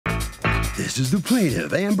This is the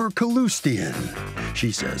plaintiff, Amber Kalustian.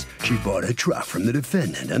 She says she bought a truck from the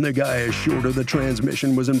defendant, and the guy assured her the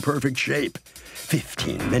transmission was in perfect shape.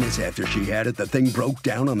 15 minutes after she had it, the thing broke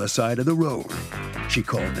down on the side of the road. She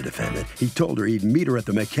called the defendant. He told her he'd meet her at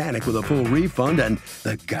the mechanic with a full refund, and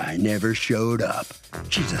the guy never showed up.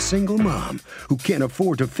 She's a single mom who can't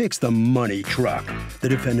afford to fix the money truck. The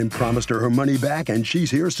defendant promised her money back, and she's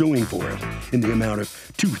here suing for it in the amount of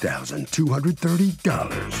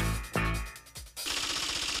 $2,230.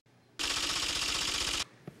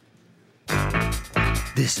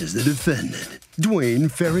 This is the defendant,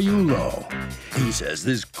 Dwayne Ferriulo. He says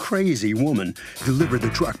this crazy woman delivered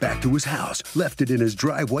the truck back to his house, left it in his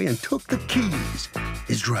driveway, and took the keys.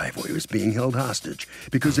 His driveway was being held hostage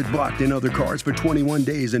because it blocked in other cars for 21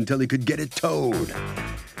 days until he could get it towed.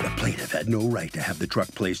 The plaintiff had no right to have the truck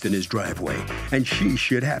placed in his driveway, and she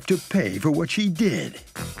should have to pay for what she did.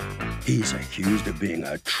 He's accused of being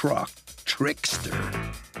a truck trickster.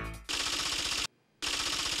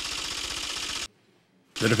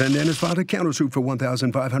 The defendant has filed a countersuit for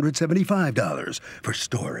 $1,575 for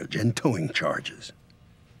storage and towing charges.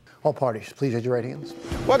 All parties, please raise your right hands.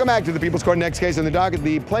 Welcome back to the People's Court. Next case on the docket.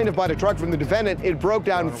 The plaintiff bought a truck from the defendant. It broke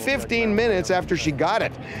down 15 minutes after she got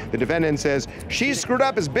it. The defendant says she screwed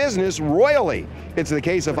up his business royally. It's the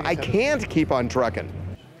case of I can't keep on trucking.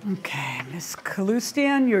 Okay, Ms.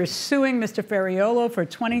 Kalustian, you're suing Mr. Ferriulo for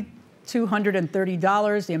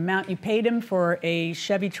 $2,230, the amount you paid him for a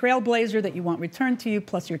Chevy Trailblazer that you want returned to you,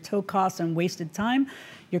 plus your tow costs and wasted time.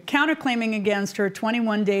 You're counterclaiming against her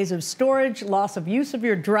 21 days of storage, loss of use of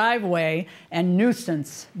your driveway, and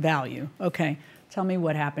nuisance value. Okay, tell me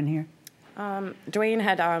what happened here. Dwayne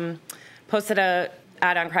had posted an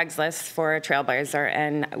ad on Craigslist for a Trailblazer,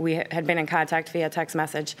 and we had been in contact via text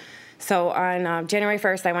message. So on January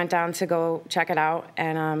 1st, I went down to go check it out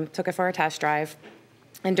and took it for a test drive.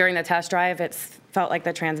 And during the test drive, it felt like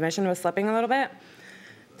the transmission was slipping a little bit.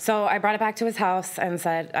 So I brought it back to his house and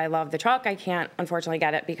said, I love the truck. I can't, unfortunately,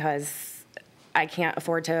 get it because I can't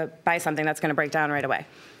afford to buy something that's going to break down right away.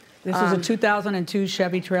 This is a 2002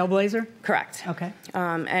 Chevy Trailblazer? Correct. Okay.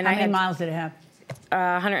 And How many miles did it have?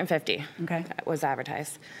 150. Okay. Was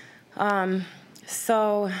advertised.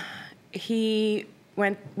 So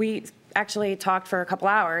we actually talked for a couple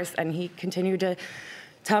hours, and he continued to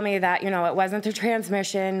tell me that, it wasn't the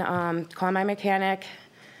transmission, call my mechanic.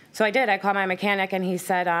 So I did. I called my mechanic, and he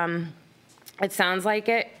said, it sounds like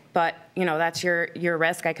it, but, that's your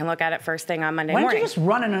risk. I can look at it first thing on Monday morning. Why don't you just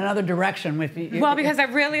run in another direction with you? Well, because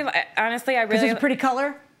honestly, Because it's a pretty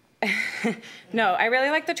color? No, I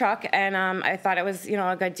really like the truck, and I thought it was,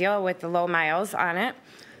 a good deal with the low miles on it.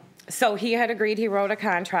 So he had agreed, he wrote a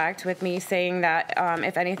contract with me saying that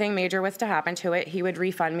if anything major was to happen to it, he would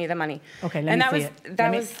refund me the money. Okay, let me see it.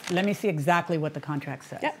 Let me see exactly what the contract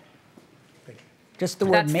says. Yep. Just the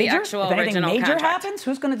word That's major? The actual if anything original major contract. happens,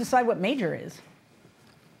 who's going to decide what major is?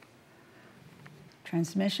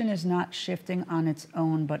 Transmission is not shifting on its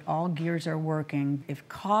own, but all gears are working. If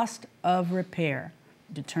cost of repair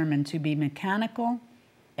determined to be mechanical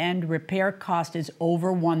and repair cost is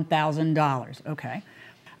over $1,000, okay,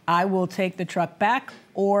 I will take the truck back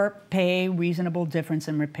or pay reasonable difference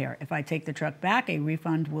in repair. If I take the truck back, a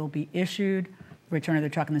refund will be issued. Return of the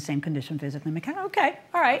truck in the same condition, physically, mechanical. Okay,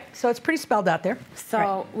 all right. So it's pretty spelled out there.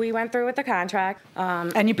 So we went through with the contract.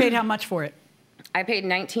 And you paid how much for it? I paid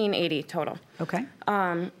 $1,980 total. Okay.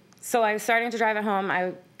 So I was starting to drive it home.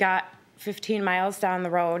 I got 15 miles down the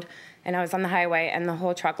road, and I was on the highway, and the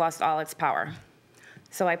whole truck lost all its power.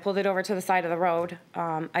 So I pulled it over to the side of the road.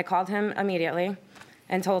 I called him immediately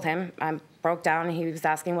and told him I broke down. He was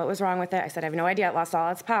asking what was wrong with it. I said, I have no idea. It lost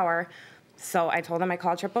all its power. So I told him I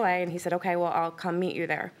called AAA, and he said, okay, well, I'll come meet you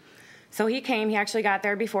there. So he came. He actually got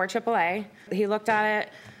there before AAA. He looked at it,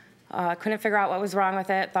 couldn't figure out what was wrong with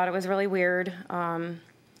it, thought it was really weird,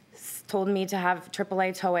 told me to have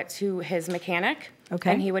AAA tow it to his mechanic,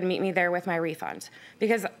 and he would meet me there with my refund.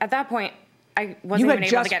 Because at that point, I wasn't even able to get home. You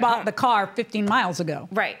had just bought the car 15 miles ago.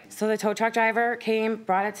 Right. So the tow truck driver came,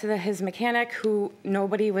 brought it to his mechanic, who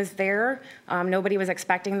nobody was there. Nobody was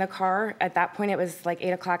expecting the car. At that point, it was like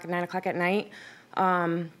 8 o'clock, 9 o'clock at night.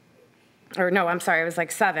 Or no, I'm sorry, it was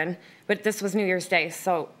like 7. But this was New Year's Day,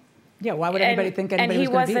 so. Yeah, why would anybody think anybody was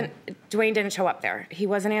going to be there? Dwayne didn't show up there. He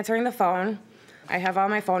wasn't answering the phone. I have all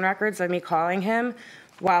my phone records of me calling him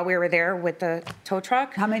while we were there with the tow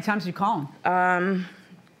truck. How many times did you call him?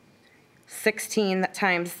 16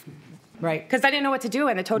 times. Right. Because I didn't know what to do,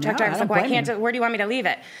 and the tow truck driver was like, well, I can't, where do you want me to leave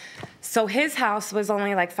it? So his house was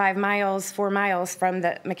only like 4 miles from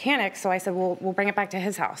the mechanic, so I said, well, we'll bring it back to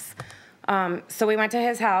his house. So we went to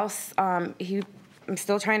his house. He I'm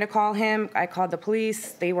still trying to call him. I called the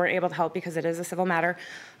police. They weren't able to help because it is a civil matter.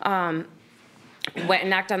 Went and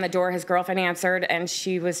knocked on the door. His girlfriend answered, and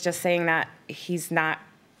she was just saying that he's not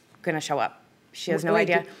going to show up. She has no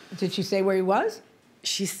idea. Did she say where he was?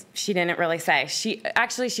 She didn't really say. She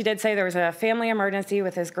did say there was a family emergency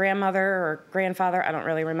with his grandmother or grandfather. I don't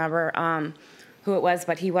really remember who it was,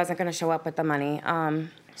 but he wasn't going to show up with the money.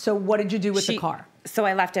 So what did you do with the car? So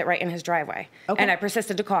I left it right in his driveway. Okay. And I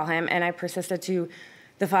persisted to call him, and I persisted to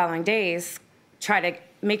the following days try to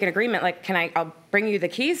make an agreement, like, I'll bring you the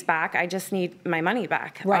keys back, I just need my money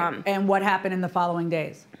back. Right, and what happened in the following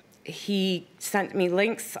days? He sent me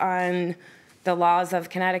links on the laws of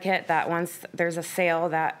Connecticut that once there's a sale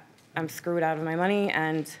that I'm screwed out of my money,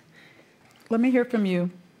 and... Let me hear from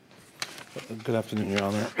you. Good afternoon, Your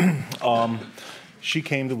Honor. She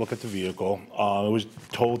came to look at the vehicle. It was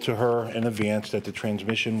told to her in advance that the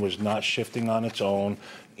transmission was not shifting on its own,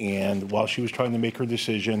 and while she was trying to make her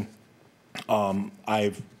decision,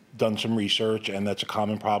 I've done some research, and that's a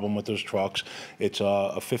common problem with those trucks. It's a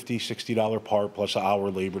 $50, $60 part plus an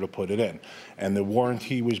hour labor to put it in. And the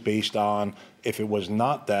warranty was based on if it was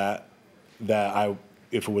not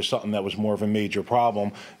if it was something that was more of a major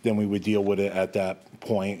problem, then we would deal with it at that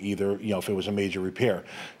point, either, if it was a major repair.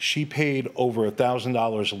 She paid over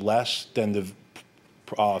 $1,000 less than the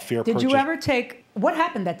fair purchase. Did you ever what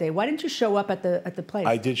happened that day? Why didn't you show up at the place?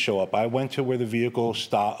 I did show up. I went to where the vehicle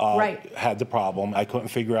had the problem. I couldn't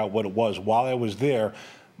figure out what it was. While I was there,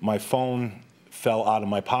 my phone fell out of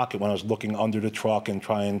my pocket when I was looking under the truck and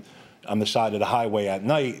trying on the side of the highway at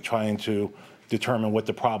night, trying to determine what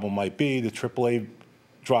the problem might be. The AAA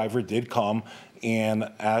driver did come,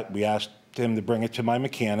 and we asked him to bring it to my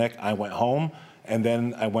mechanic. I went home, and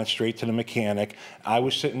then I went straight to the mechanic. I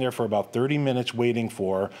was sitting there for about 30 minutes waiting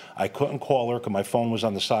for her. I couldn't call her because my phone was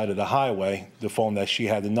on the side of the highway, the phone that she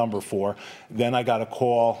had the number for. Then I got a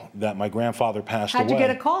call that my grandfather passed away. How'd you get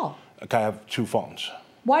a call? I have two phones.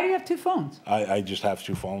 Why do you have two phones? I just have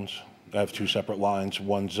two phones. I have two separate lines.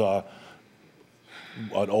 One's an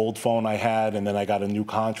old phone I had, and then I got a new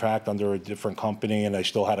contract under a different company, and I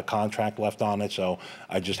still had a contract left on it, so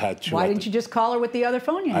I just had two. Why didn't you just call her with the other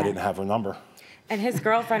phone you had? I didn't have her number. And his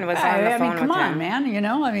girlfriend was on the phone with him. Come on,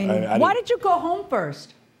 man, why did you go home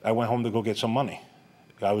first? I went home to go get some money.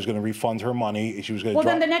 I was going to refund her money. She was going to Well,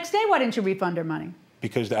 then the next day, why didn't you refund her money?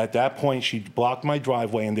 Because at that point, she blocked my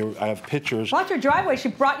driveway, and I have pictures. Blocked your driveway? She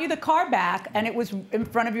brought you the car back, and it was in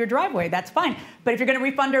front of your driveway. That's fine. But if you're going to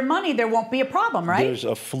refund her money, there won't be a problem, right? There's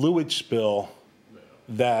a fluid spill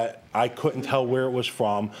that I couldn't tell where it was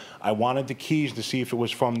from. I wanted the keys to see if it was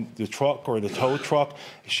from the truck or the tow truck.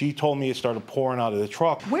 She told me it started pouring out of the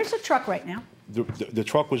truck. Where's the truck right now? The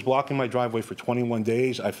truck was blocking my driveway for 21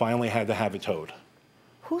 days. I finally had to have it towed.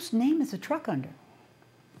 Whose name is the truck under?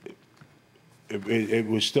 It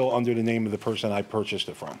was still under the name of the person I purchased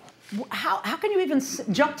it from. How can you even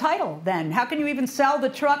jump title then? How can you even sell the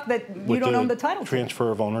truck that you don't own the title to?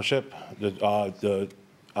 Transfer of ownership,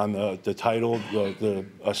 on the title, the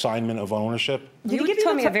assignment of ownership. You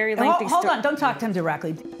told me a very lengthy story. Hold on, don't talk to him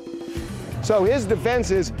directly. So his defense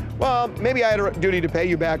is, well, maybe I had a duty to pay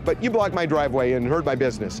you back, but you blocked my driveway and hurt my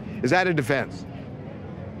business. Is that a defense?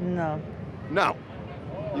 No. No.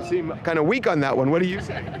 You seem kind of weak on that one. What do you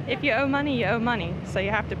say? If you owe money, you owe money, so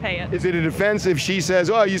you have to pay it. Is it a defense if she says,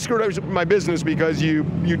 oh, you screwed up my business because you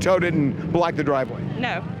towed it and blocked the driveway?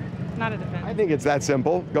 No, not a defense. I think it's that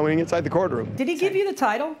simple, going inside the courtroom. Did he give you the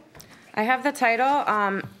title? I have the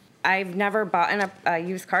title. I've never bought a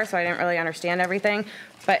used car, so I didn't really understand everything.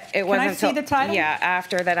 But it wasn't Can I see the title? Yeah,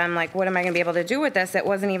 after that, I'm like, what am I going to be able to do with this? It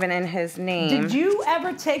wasn't even in his name. Did you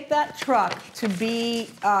ever take that truck to be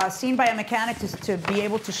seen by a mechanic to be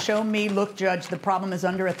able to show me, look, Judge, the problem is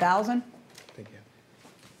under 1,000? Thank you.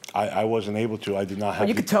 I wasn't able to. I did not have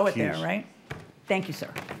You could tow it keys. there, right? Thank you,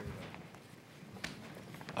 sir.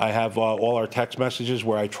 I have all our text messages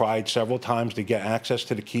where I tried several times to get access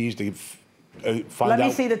to the keys to find out. Let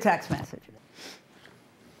me see the text message.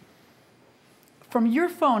 From your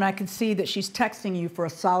phone, I can see that she's texting you for a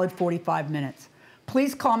solid 45 minutes.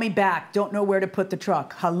 Please call me back. Don't know where to put the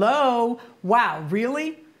truck. Hello? Wow,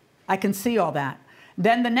 really? I can see all that.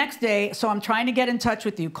 Then the next day, so I'm trying to get in touch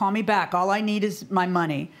with you. Call me back. All I need is my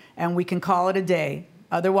money, and we can call it a day.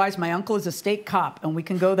 Otherwise, my uncle is a state cop, and we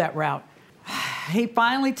can go that route. He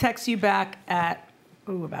finally texts you back at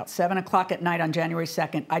about 7 o'clock at night on January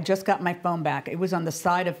 2nd. I just got my phone back. It was on the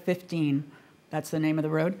side of 15. That's the name of the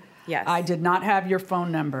road? Yes. I did not have your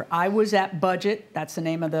phone number. I was at Budget, that's the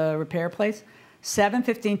name of the repair place,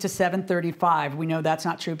 7:15 to 7:35. We know that's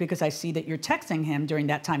not true because I see that you're texting him during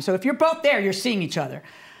that time. So if you're both there, you're seeing each other.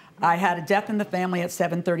 I had a death in the family at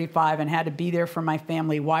 7:35 and had to be there for my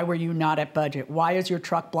family. Why were you not at budget? Why is your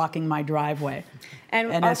truck blocking my driveway?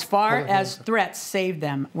 And as far as threats, save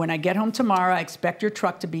them. When I get home tomorrow, I expect your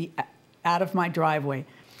truck to be out of my driveway.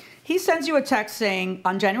 He sends you a text saying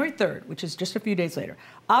on January 3rd, which is just a few days later,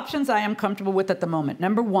 options I am comfortable with at the moment.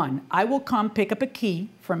 Number one, I will come pick up a key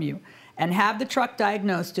from you and have the truck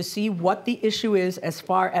diagnosed to see what the issue is as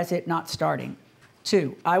far as it not starting.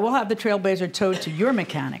 2, I will have the Trailblazer towed to your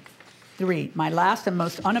mechanic. 3, my last and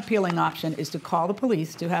most unappealing option is to call the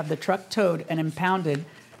police to have the truck towed and impounded,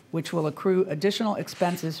 which will accrue additional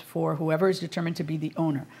expenses for whoever is determined to be the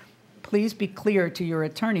owner. Please be clear to your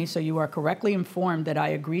attorney so you are correctly informed that I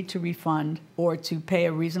agreed to refund or to pay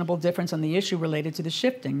a reasonable difference on the issue related to the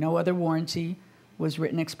shifting. No other warranty was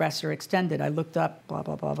written, expressed, or extended. I looked up, blah,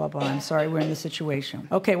 blah, blah, blah, blah. I'm sorry we're in this situation.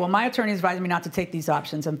 Okay, well, my attorney advised me not to take these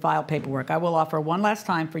options and file paperwork. I will offer one last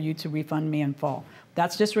time for you to refund me in full.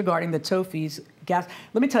 That's just regarding the tow fees, gas.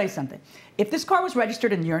 Let me tell you something. If this car was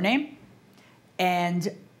registered in your name and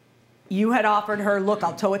you had offered her, look,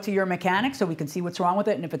 I'll tow it to your mechanic so we can see what's wrong with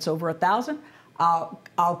it, and if it's over $1,000,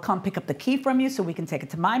 I'll come pick up the key from you so we can take it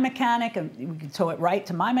to my mechanic and we can tow it right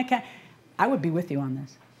to my mechanic, I would be with you on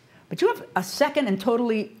this. But you have a second and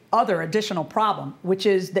totally other additional problem, which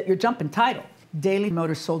is that you're jumping title. Daily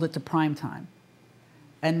Motors sold it to Primetime.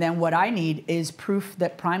 And then what I need is proof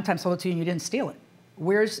that Primetime sold it to you and you didn't steal it.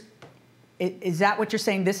 Is that what you're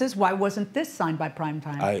saying this is? Why wasn't this signed by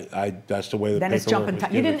Primetime? That's the way the then it's jumping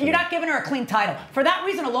title. You're not giving her a clean title. For that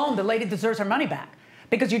reason alone, the lady deserves her money back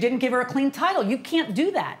because you didn't give her a clean title. You can't do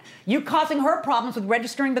that. You're causing her problems with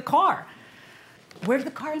registering the car. Where did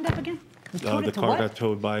the car end up again? The car got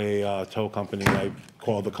towed by a tow company. I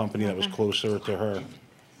called the company that was closer to her.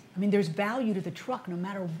 I mean, there's value to the truck no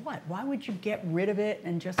matter what. Why would you get rid of it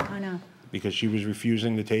and just kind of... Because she was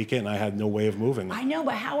refusing to take it, and I had no way of moving it. I know,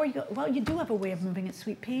 but how are you... Well, you do have a way of moving it,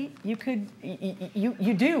 Sweet Pete. You could...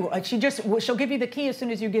 You do. Like she'll give you the key as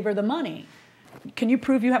soon as you give her the money. Can you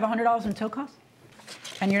prove you have $100 in tow costs?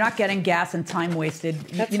 And you're not getting gas and time wasted.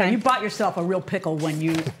 That's you know, fine. you bought yourself a real pickle when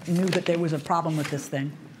you knew that there was a problem with this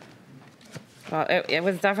thing. Well, it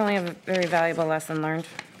was definitely a very valuable lesson learned.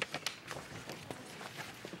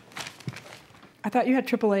 I thought you had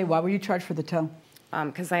AAA. Why were you charged for the tow?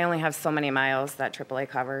 Because I only have so many miles that AAA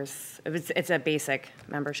covers. It's a basic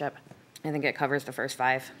membership. I think it covers the first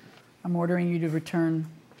 5. I'm ordering you to return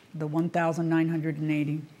the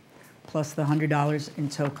 $1,980 plus the $100 in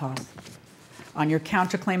tow costs. On your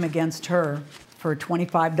counterclaim against her for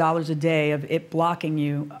 $25 a day of it blocking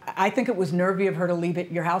you, I think it was nervy of her to leave it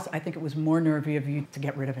at your house. I think it was more nervy of you to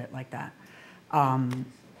get rid of it like that.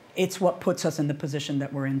 It's what puts us in the position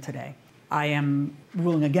that we're in today. I am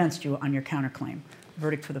ruling against you on your counterclaim.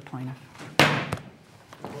 Verdict for the plaintiff.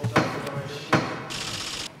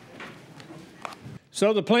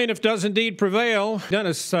 So the plaintiff does indeed prevail.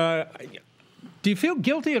 Dennis, do you feel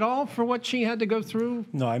guilty at all for what she had to go through?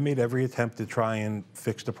 No, I made every attempt to try and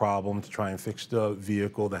fix the problem, to try and fix the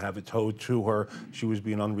vehicle, to have it towed to her. She was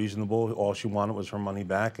being unreasonable. All she wanted was her money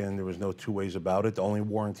back, and there was no two ways about it. The only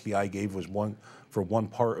warranty I gave was for one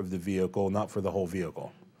part of the vehicle, not for the whole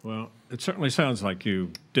vehicle. Well, it certainly sounds like you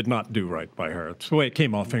did not do right by her. It's the way it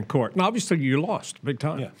came off in court. And obviously you lost big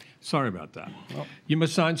time. Yeah. Sorry about that. Well, you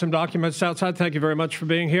must sign some documents outside. Thank you very much for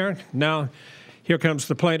being here. Now, here comes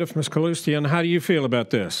the plaintiff, Ms. Kalustian. How do you feel about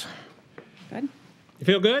this? Good. You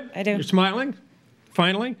feel good? I do. You're smiling?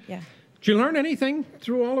 Finally? Yeah. Did you learn anything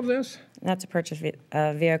through all of this? Not to purchase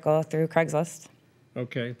a vehicle through Craigslist.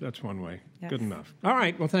 Okay, that's one way. Yes. Good enough. All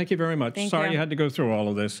right, well, thank you very much. Thank Sorry you. you had to go through all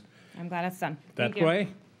of this. I'm glad it's done. That Thank you. way.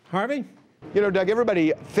 Harvey? You know, Doug,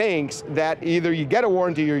 everybody thinks that either you get a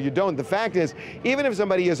warranty or you don't. The fact is, even if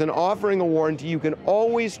somebody isn't offering a warranty, you can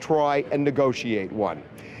always try and negotiate one.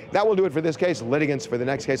 That will do it for this case. Litigants for the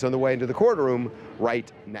next case on the way into the courtroom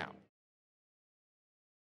right now.